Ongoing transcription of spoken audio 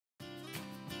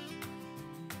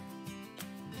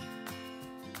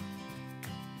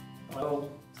Hello,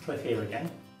 it's Cliff here again.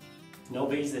 No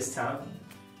bees this time.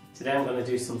 Today I'm going to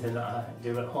do something that I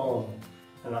do at home,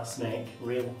 and that's make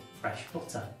real fresh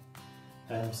butter.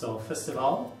 So first of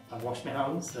all, I've washed my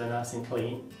hands, they're nice and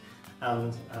clean,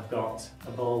 and I've got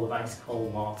a bowl of ice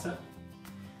cold water.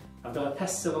 I've got a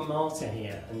pestle and mortar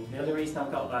here, and the only reason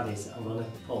I've got that is I'm going to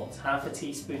put half a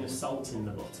teaspoon of salt in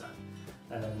the butter,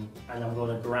 and I'm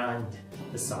going to grind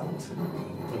the salt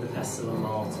with the pestle and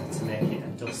mortar to make it a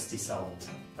dusty salt.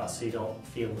 That's so you don't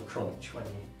feel the crunch when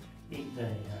you eat the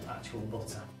actual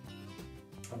butter.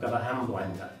 I've got a hand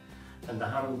blender, and the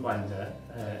hand blender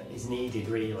is needed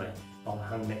really, or the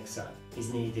hand mixer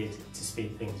is needed to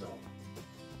speed things up.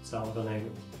 So I'm going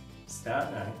to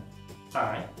start now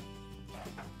by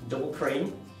double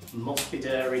cream. Must be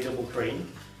dairy double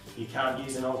cream. You can't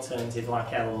use an alternative like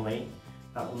Hindley,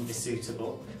 that wouldn't be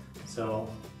suitable. So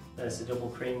there's the double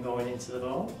cream going into the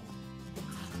bowl.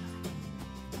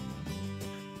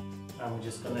 And we're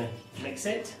just going to mix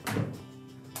it.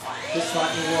 Just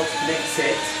like you want to mix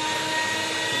it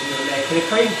when you're making a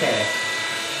cream cake.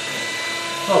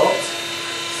 But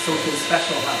something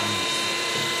special happens.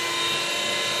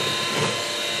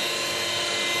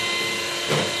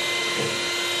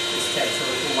 This takes a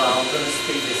little while. I'm going to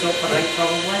speed this up, I think,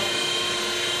 probably.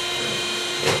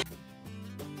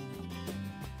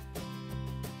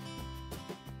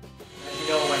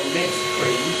 Mixed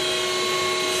cream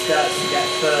starts to get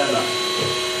firmer,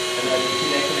 and then if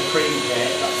you're making a cream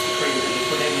cake, that's the cream that you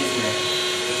put in, isn't it?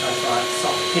 It has like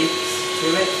soft peaks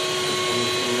to it, and you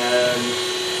can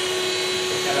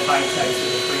get a bite out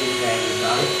of the cream cake with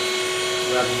that,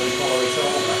 rather than pour it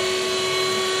over.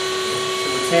 So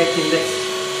we're taking this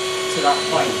to that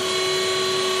point.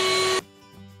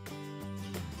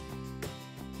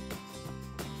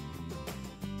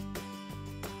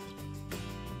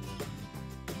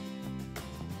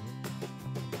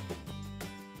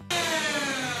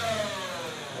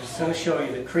 I'm going to show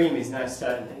you the cream is now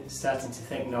starting to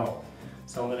thicken up.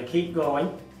 So I'm going to keep going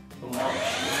and watch.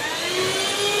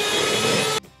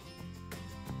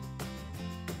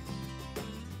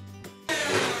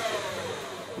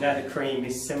 Now the cream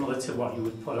is similar to what you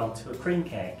would put onto a cream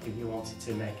cake if you wanted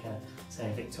to make a,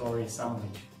 say, Victoria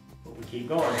sandwich. But we keep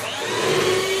going.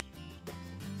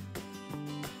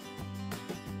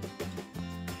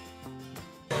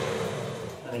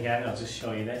 And again, I'll just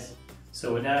show you this.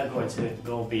 So we're now going to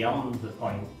go beyond the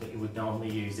point that you would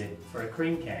normally use it for a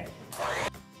cream cake.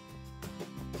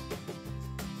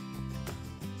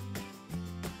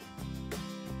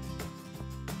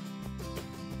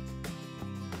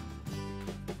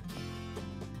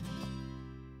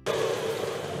 Now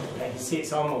you can see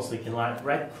it's almost looking like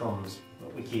breadcrumbs,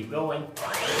 but we keep going.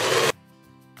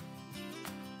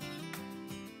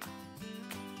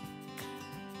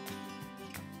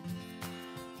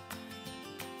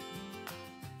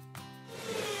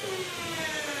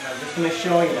 I'm just going to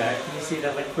show you now, can you see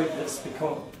the liquid that's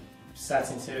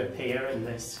starting to appear in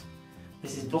this?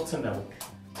 This is buttermilk.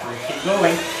 So we keep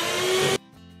going.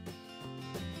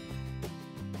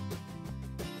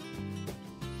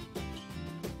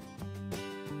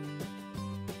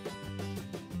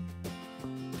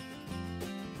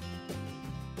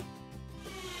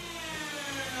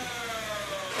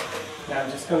 Now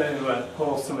I'm just going to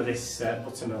pour some of this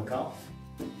buttermilk off.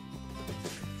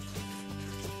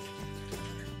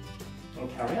 And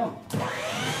carry on.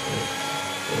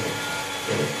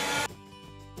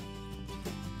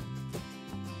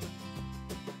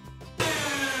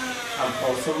 And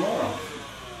pour some more on.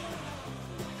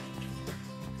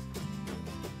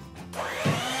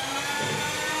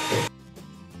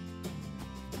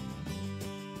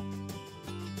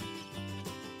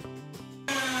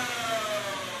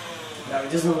 Now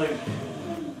it doesn't look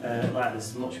like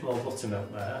there's much more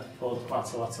buttermilk there, poured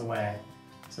quite a lot away.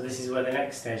 So this is where the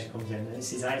next stage comes in.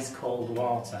 This is ice cold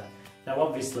water. Now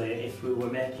obviously if we were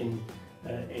making,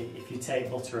 if you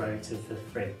take butter out of the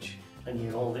fridge and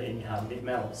you hold it in your hand, it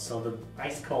melts. So the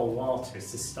ice cold water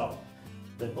is to stop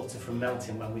the butter from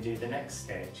melting when we do the next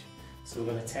stage. So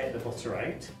we're going to take the butter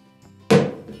out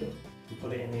and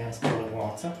put it in the ice cold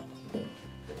water.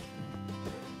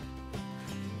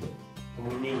 And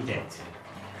we knead it.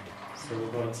 So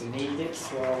we're going to knead it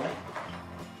slowly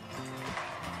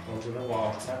under the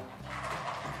water,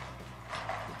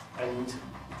 and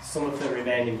some of the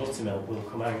remaining buttermilk will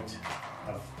come out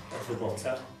of the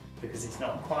butter because it's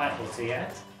not quite butter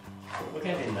yet, but we're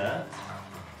getting there.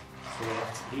 So we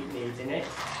have to keep kneading it,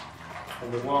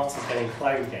 and the water's getting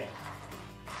cloudy,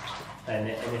 and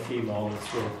in a few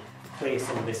moments we'll clear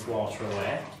some of this water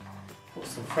away, put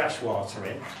some fresh water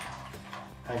in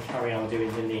and carry on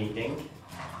doing the kneading,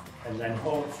 and then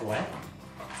hopefully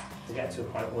to get to a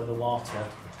point where the water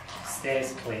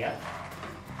stays clear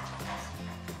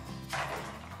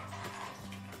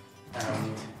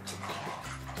and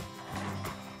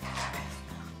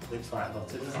looks like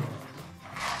butter, doesn't it?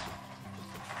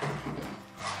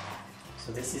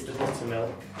 So this is the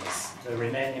buttermilk, it's the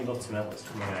remaining buttermilk that's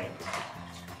coming out.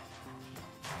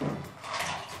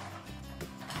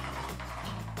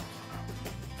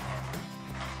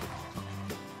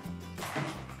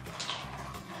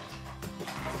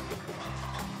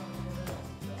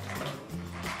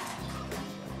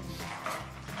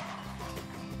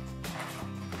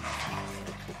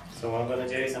 So what I'm going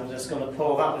to do is I'm just going to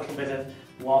pour that little bit of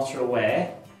water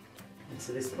away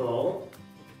into this bowl.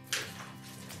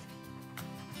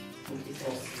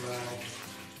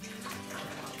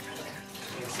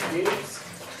 Cubes.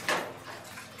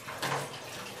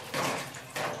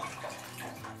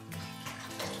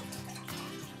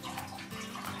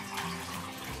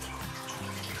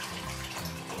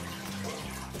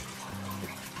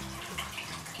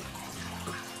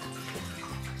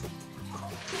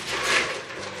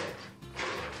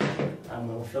 And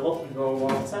we'll fill up with more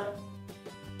water.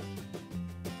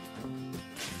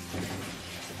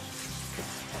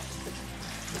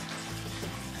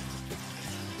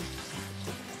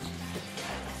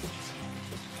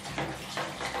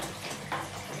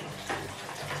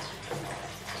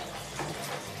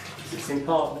 It's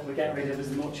important that we get rid of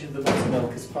as much of the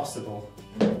buttermilk as possible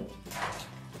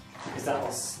because that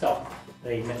will stop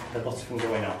the butter from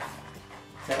going off.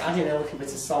 So adding a little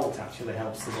bit of salt actually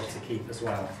helps the butter keep as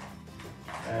well.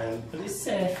 But it's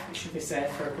safe, it should be safe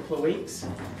for a couple of weeks.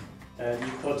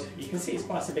 You can see it's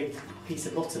quite a big piece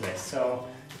of butter this, so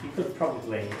you could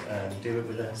probably do it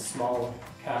with a small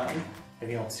carton if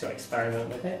you want to experiment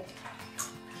with it.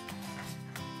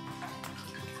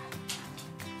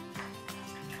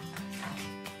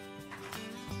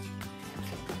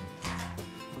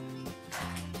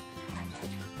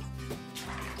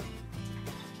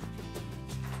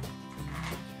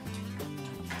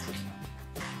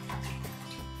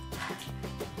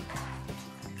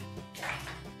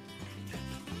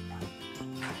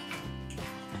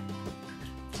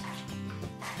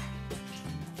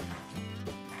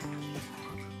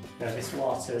 Now this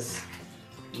water's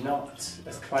not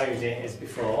as cloudy as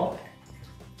before,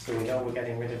 so we know we're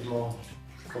getting rid of more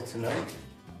buttermilk.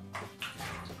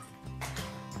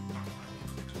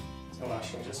 So I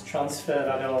shall just transfer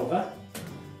that over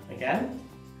again.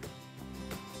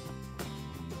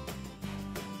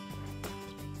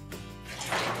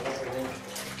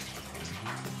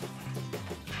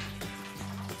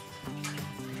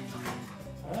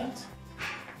 Alright,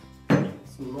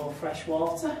 some more fresh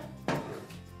water.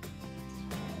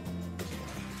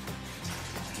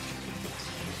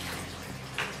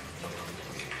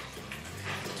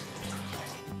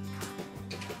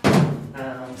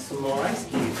 And some more ice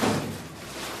cubes.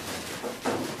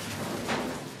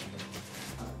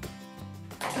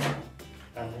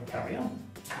 And then carry on.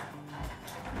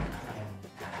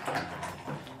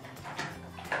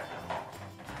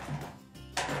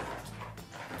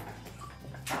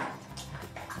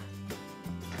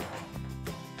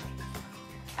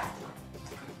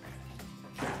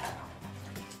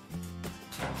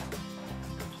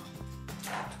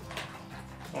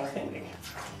 I think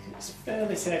it's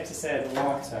fairly safe to say the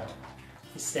water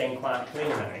is staying quite clean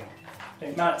now.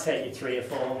 It might take you 3 or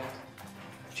 4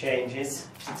 changes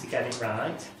to get it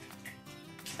right.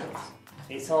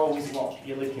 It's always what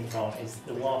you're looking for is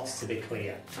the water to be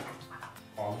clear,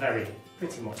 or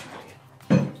pretty much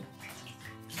clear.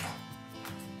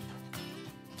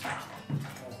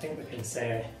 I think we can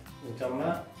say we've done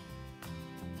that.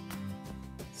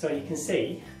 So you can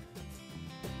see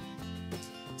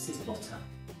this is butter.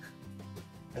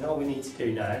 And all we need to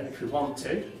do now, if we want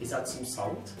to, is add some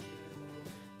salt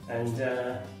and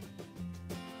to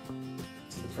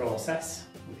the process.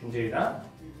 We can do that.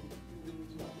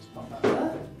 So I'll just pop that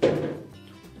there.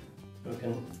 We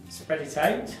can spread it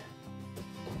out.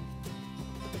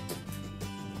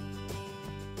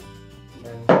 And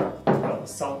then we've got the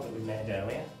salt that we made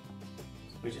earlier.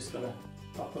 So we're just going to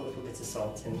pop a little bit of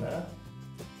salt in there.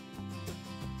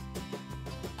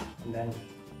 And then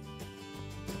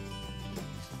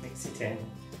mix it in.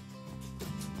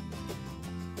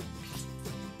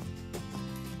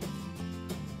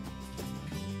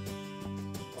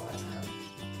 Like that.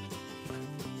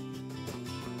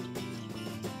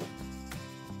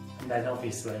 And then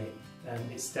obviously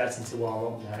it's starting to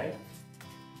warm up now,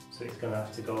 so it's going to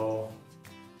have to go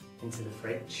into the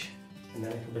fridge and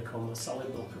then it'll become a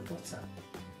solid block of butter.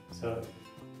 So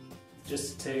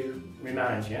just to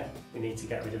remind you, we need to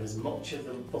get rid of as much of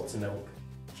the buttermilk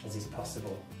as is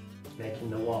possible making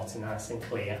the water nice and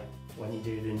clear when you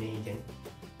do the kneading.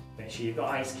 Make sure you've got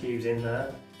ice cubes in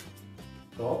there.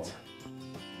 Good.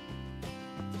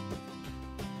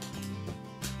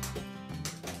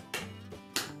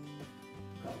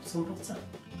 Got some butter.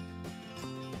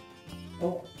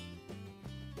 Oh,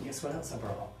 guess what else I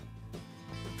brought?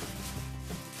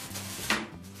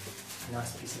 A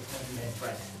nice piece of homemade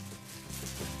bread.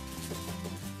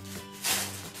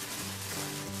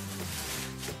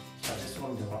 So I just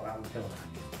wonder what that would feel like.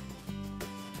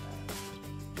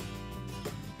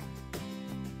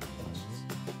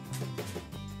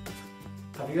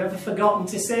 Have you ever forgotten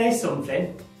to say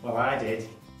something? Well, I did.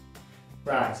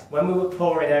 Right, when we were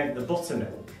pouring out the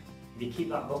buttermilk, if you keep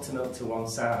that buttermilk to one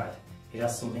side, it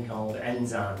has something called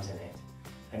enzymes in it,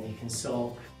 and you can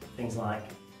soak things like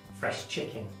fresh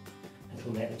chicken.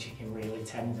 It'll make the chicken really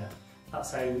tender.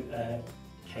 That's how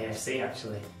KFC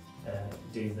actually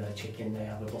do the chicken. They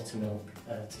have the buttermilk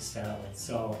to start with.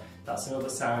 So that's another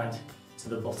side to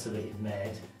the butter that you've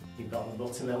made. You've got the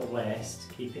buttermilk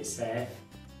waste, keep it safe.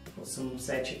 Put some,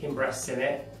 say, chicken breasts in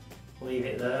it, leave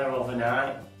it there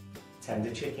overnight,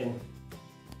 tender chicken.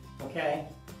 Okay.